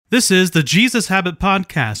This is the Jesus Habit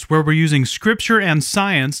Podcast, where we're using scripture and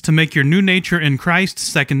science to make your new nature in Christ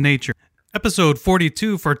second nature. Episode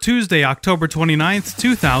 42 for Tuesday, October 29th,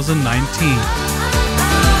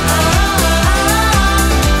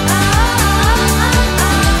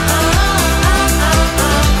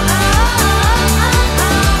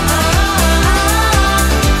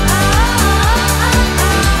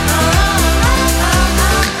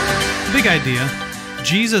 Big idea.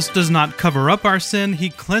 Jesus does not cover up our sin, He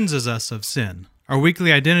cleanses us of sin. Our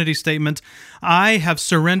weekly identity statement, I have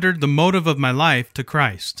surrendered the motive of my life to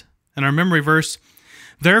Christ. And our memory verse,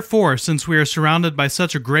 therefore, since we are surrounded by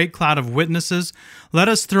such a great cloud of witnesses, let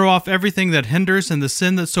us throw off everything that hinders and the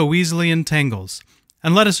sin that so easily entangles.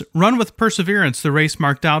 And let us run with perseverance the race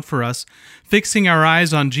marked out for us, fixing our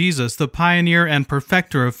eyes on Jesus, the pioneer and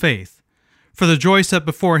perfecter of faith. For the joy set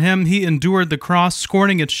before Him, He endured the cross,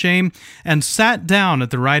 scorning its shame, and sat down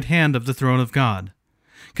at the right hand of the throne of God.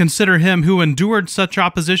 Consider Him who endured such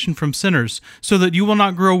opposition from sinners, so that you will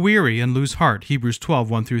not grow weary and lose heart. Hebrews 12,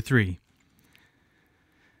 1-3.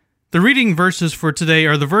 The reading verses for today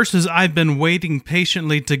are the verses I've been waiting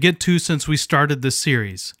patiently to get to since we started this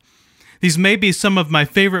series. These may be some of my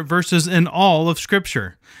favorite verses in all of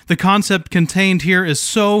Scripture. The concept contained here is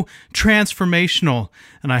so transformational,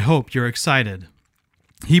 and I hope you're excited.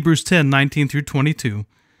 Hebrews 10, 19-22.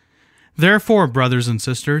 Therefore, brothers and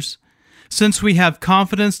sisters, since we have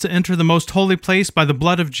confidence to enter the most holy place by the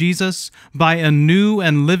blood of Jesus, by a new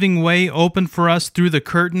and living way opened for us through the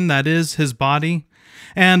curtain that is His body,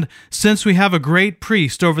 and since we have a great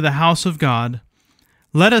priest over the house of God,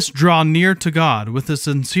 let us draw near to God with a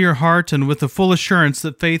sincere heart and with the full assurance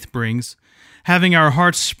that faith brings, having our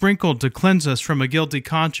hearts sprinkled to cleanse us from a guilty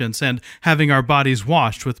conscience and having our bodies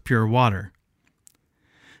washed with pure water.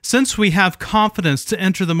 Since we have confidence to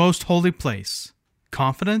enter the most holy place,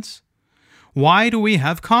 confidence? Why do we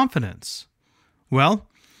have confidence? Well,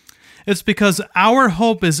 it's because our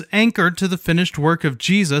hope is anchored to the finished work of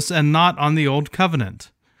Jesus and not on the old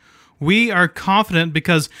covenant. We are confident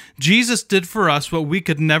because Jesus did for us what we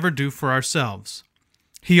could never do for ourselves.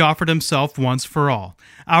 He offered Himself once for all.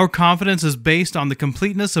 Our confidence is based on the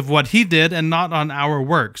completeness of what He did and not on our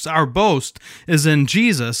works. Our boast is in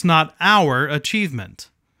Jesus, not our achievement.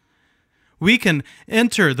 We can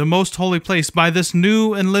enter the most holy place by this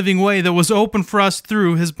new and living way that was opened for us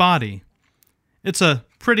through His body. It's a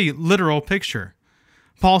pretty literal picture.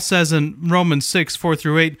 Paul says in Romans 6,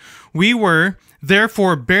 4-8, we were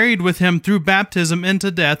therefore buried with Him through baptism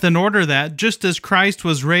into death, in order that, just as Christ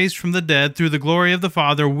was raised from the dead through the glory of the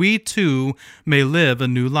Father, we too may live a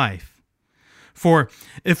new life. For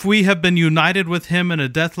if we have been united with Him in a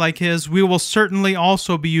death like His, we will certainly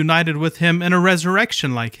also be united with Him in a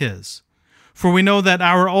resurrection like His. For we know that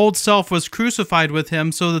our old self was crucified with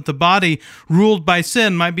Him so that the body ruled by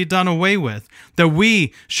sin might be done away with, that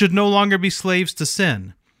we should no longer be slaves to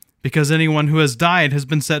sin, because anyone who has died has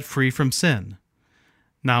been set free from sin.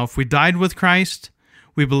 Now, if we died with Christ,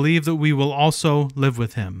 we believe that we will also live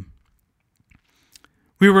with Him.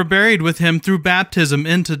 We were buried with Him through baptism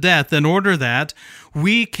into death, in order that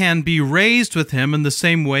we can be raised with Him in the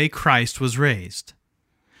same way Christ was raised.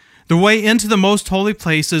 The way into the most holy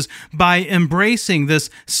place is by embracing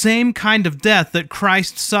this same kind of death that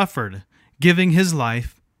Christ suffered, giving His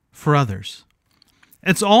life for others.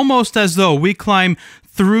 It's almost as though we climb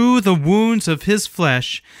through the wounds of His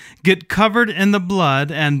flesh, get covered in the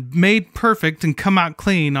blood, and made perfect and come out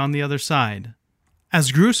clean on the other side.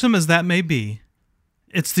 As gruesome as that may be,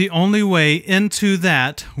 it's the only way into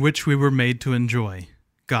that which we were made to enjoy,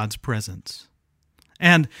 God's presence.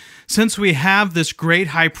 And since we have this great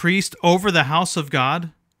high priest over the house of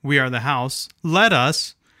God, we are the house, let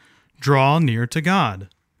us draw near to God.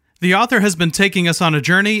 The author has been taking us on a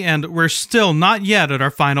journey, and we're still not yet at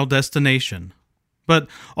our final destination. But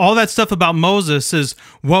all that stuff about Moses is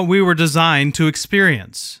what we were designed to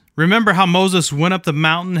experience. Remember how Moses went up the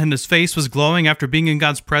mountain and his face was glowing after being in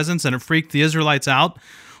God's presence and it freaked the Israelites out?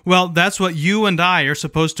 Well, that's what you and I are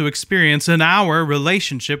supposed to experience in our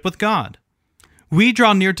relationship with God. We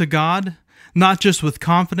draw near to God, not just with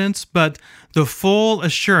confidence, but the full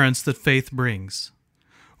assurance that faith brings.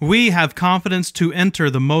 We have confidence to enter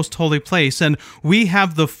the most holy place, and we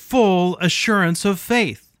have the full assurance of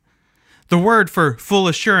faith. The word for full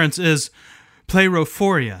assurance is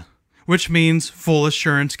pleirophoria, which means full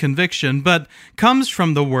assurance conviction, but comes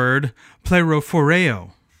from the word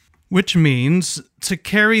pleirophoreo, which means to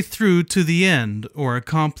carry through to the end or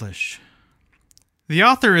accomplish. The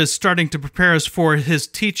author is starting to prepare us for his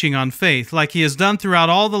teaching on faith. Like he has done throughout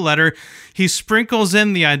all the letter, he sprinkles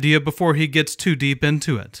in the idea before he gets too deep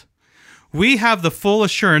into it. We have the full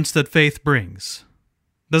assurance that faith brings.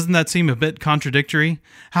 Doesn't that seem a bit contradictory?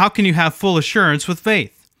 How can you have full assurance with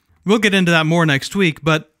faith? We'll get into that more next week,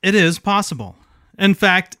 but it is possible. In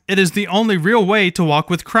fact, it is the only real way to walk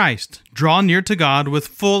with Christ, draw near to God with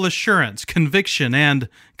full assurance, conviction, and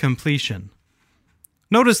completion.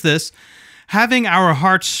 Notice this, having our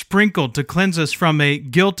hearts sprinkled to cleanse us from a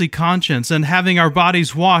guilty conscience and having our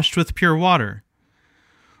bodies washed with pure water.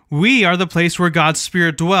 We are the place where God's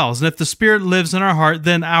Spirit dwells, and if the Spirit lives in our heart,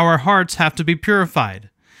 then our hearts have to be purified.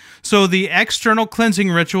 So the external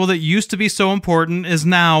cleansing ritual that used to be so important is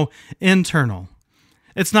now internal.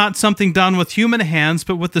 It's not something done with human hands,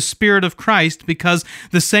 but with the Spirit of Christ, because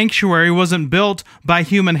the sanctuary wasn't built by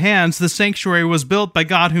human hands. The sanctuary was built by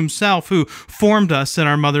God Himself, who formed us in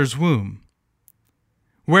our mother's womb.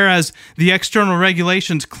 Whereas the external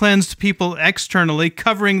regulations cleansed people externally,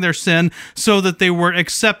 covering their sin so that they were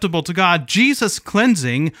acceptable to God, Jesus'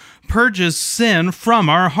 cleansing purges sin from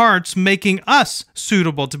our hearts, making us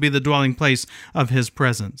suitable to be the dwelling place of His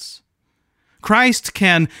presence. Christ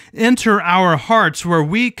can enter our hearts where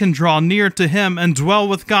we can draw near to Him and dwell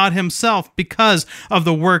with God Himself because of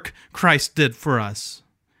the work Christ did for us.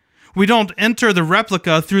 We don't enter the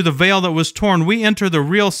replica through the veil that was torn. We enter the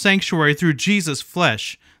real sanctuary through Jesus'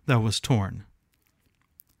 flesh that was torn.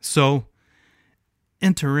 So,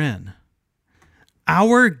 enter in.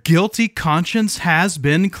 Our guilty conscience has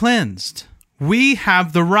been cleansed. We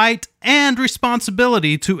have the right and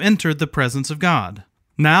responsibility to enter the presence of God.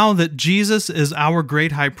 Now that Jesus is our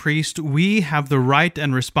great high priest, we have the right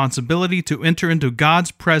and responsibility to enter into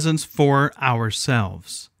God's presence for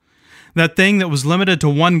ourselves. That thing that was limited to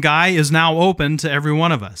one guy is now open to every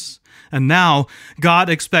one of us. And now God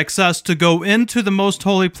expects us to go into the most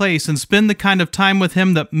holy place and spend the kind of time with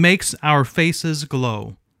Him that makes our faces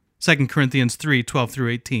glow. 2 Corinthians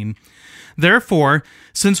 3:12-18. Therefore,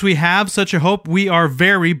 since we have such a hope, we are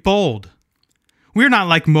very bold. We're not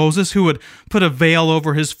like Moses, who would put a veil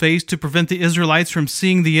over his face to prevent the Israelites from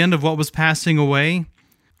seeing the end of what was passing away.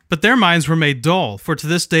 But their minds were made dull, for to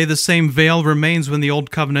this day the same veil remains when the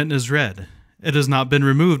Old Covenant is read. It has not been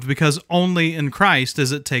removed, because only in Christ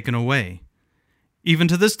is it taken away. Even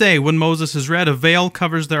to this day, when Moses is read, a veil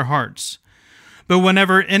covers their hearts. But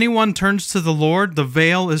whenever anyone turns to the Lord, the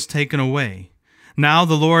veil is taken away. Now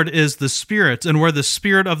the Lord is the Spirit, and where the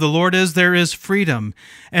Spirit of the Lord is, there is freedom.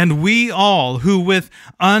 And we all, who with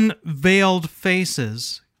unveiled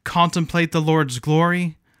faces contemplate the Lord's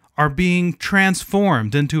glory, are being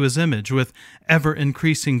transformed into His image with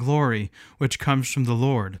ever-increasing glory, which comes from the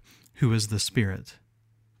Lord, who is the Spirit.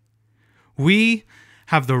 We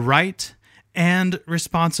have the right and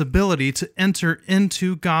responsibility to enter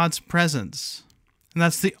into God's presence. And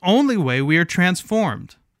that's the only way we are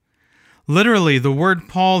transformed. Literally, the word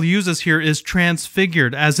Paul uses here is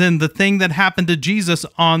transfigured, as in the thing that happened to Jesus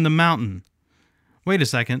on the mountain. Wait a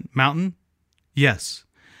second, mountain? Yes,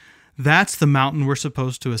 that's the mountain we're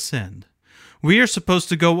supposed to ascend. We are supposed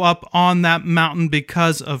to go up on that mountain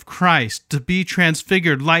because of Christ, to be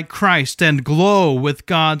transfigured like Christ and glow with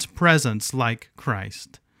God's presence like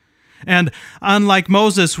Christ. And unlike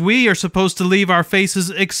Moses, we are supposed to leave our faces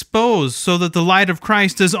exposed so that the light of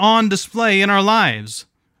Christ is on display in our lives.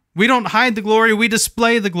 We don't hide the glory, we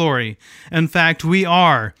display the glory. In fact, we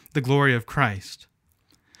are the glory of Christ.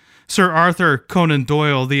 Sir Arthur Conan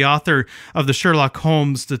Doyle, the author of the Sherlock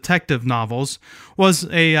Holmes detective novels, was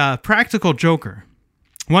a practical joker.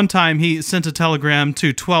 One time he sent a telegram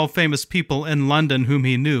to 12 famous people in London whom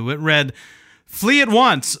he knew. It read, "Flee at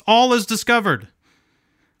once, all is discovered."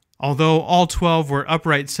 Although all 12 were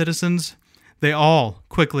upright citizens, they all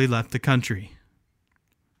quickly left the country.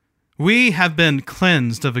 We have been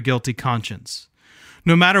cleansed of a guilty conscience.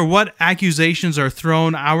 No matter what accusations are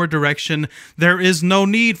thrown our direction, there is no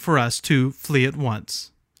need for us to flee at once.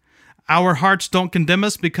 Our hearts don't condemn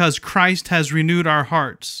us because Christ has renewed our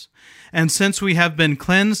hearts. And since we have been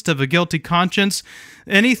cleansed of a guilty conscience,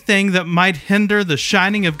 anything that might hinder the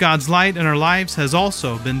shining of God's light in our lives has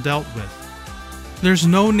also been dealt with. There's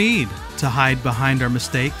no need to hide behind our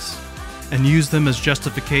mistakes and use them as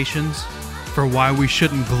justifications for why we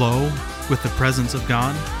shouldn't glow with the presence of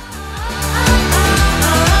God.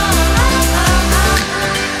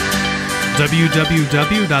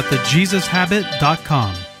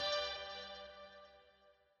 www.thejesushabit.com